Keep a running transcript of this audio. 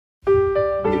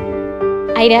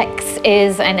Idexx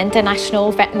is an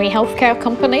international veterinary healthcare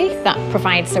company that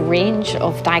provides a range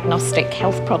of diagnostic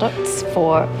health products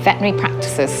for veterinary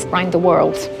practices around the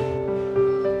world.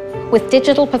 With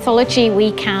digital pathology,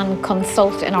 we can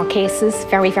consult in our cases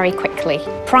very, very quickly.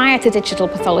 Prior to digital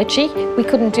pathology, we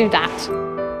couldn't do that.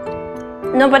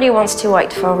 Nobody wants to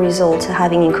wait for results,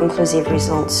 having inconclusive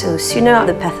results. So sooner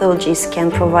the pathologist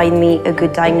can provide me a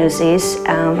good diagnosis,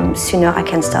 sooner I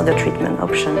can start the treatment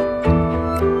option.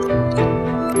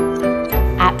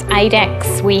 At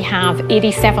Idexx, we have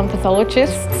 87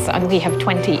 pathologists and we have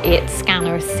 28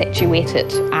 scanners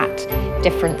situated at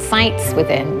different sites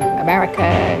within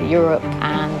America, Europe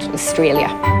and Australia.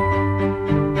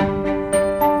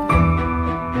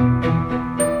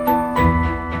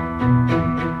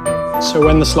 So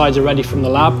when the slides are ready from the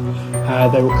lab,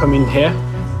 they will come in here.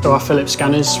 So our Philips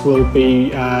scanners will be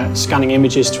scanning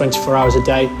images 24 hours a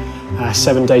day,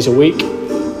 7 days a week,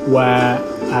 where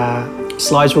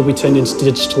slides will be turned into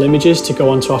digital images to go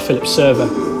onto our Philips server.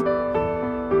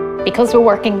 Because we're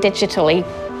working digitally,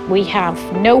 we have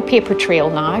no paper trail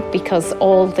now because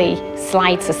all the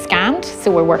slides are scanned,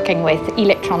 so we're working with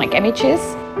electronic images.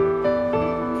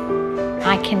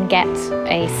 I can get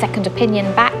a second opinion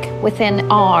back within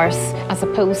hours as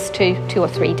opposed to 2 or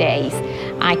 3 days.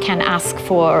 I can ask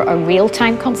for a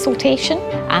real-time consultation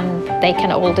and they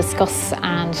can all discuss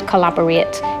and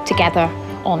collaborate together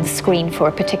on the screen for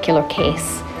a particular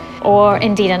case. Or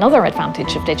indeed another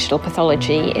advantage of digital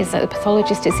pathology is that the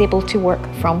pathologist is able to work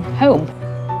from home.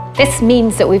 This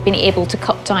means that we've been able to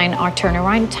cut down our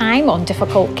turnaround time on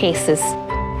difficult cases.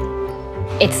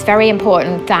 It's very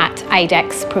important that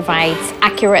Idexx provides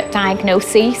accurate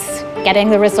diagnoses. Getting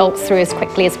the results through as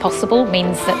quickly as possible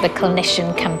means that the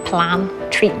clinician can plan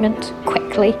treatment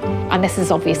quickly. And this is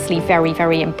obviously very,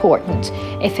 very important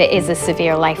if it is a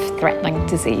severe life-threatening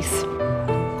disease.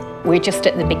 We're just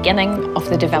at the beginning of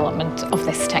the development of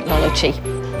this technology.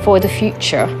 For the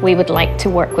future, we would like to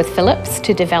work with Philips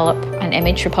to develop an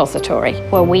image repository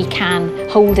where we can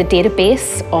hold a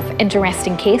database of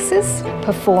interesting cases,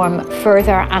 perform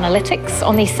further analytics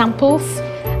on these samples,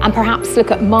 and perhaps look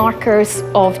at markers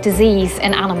of disease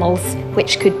in animals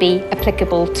which could be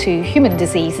applicable to human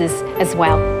diseases as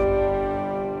well.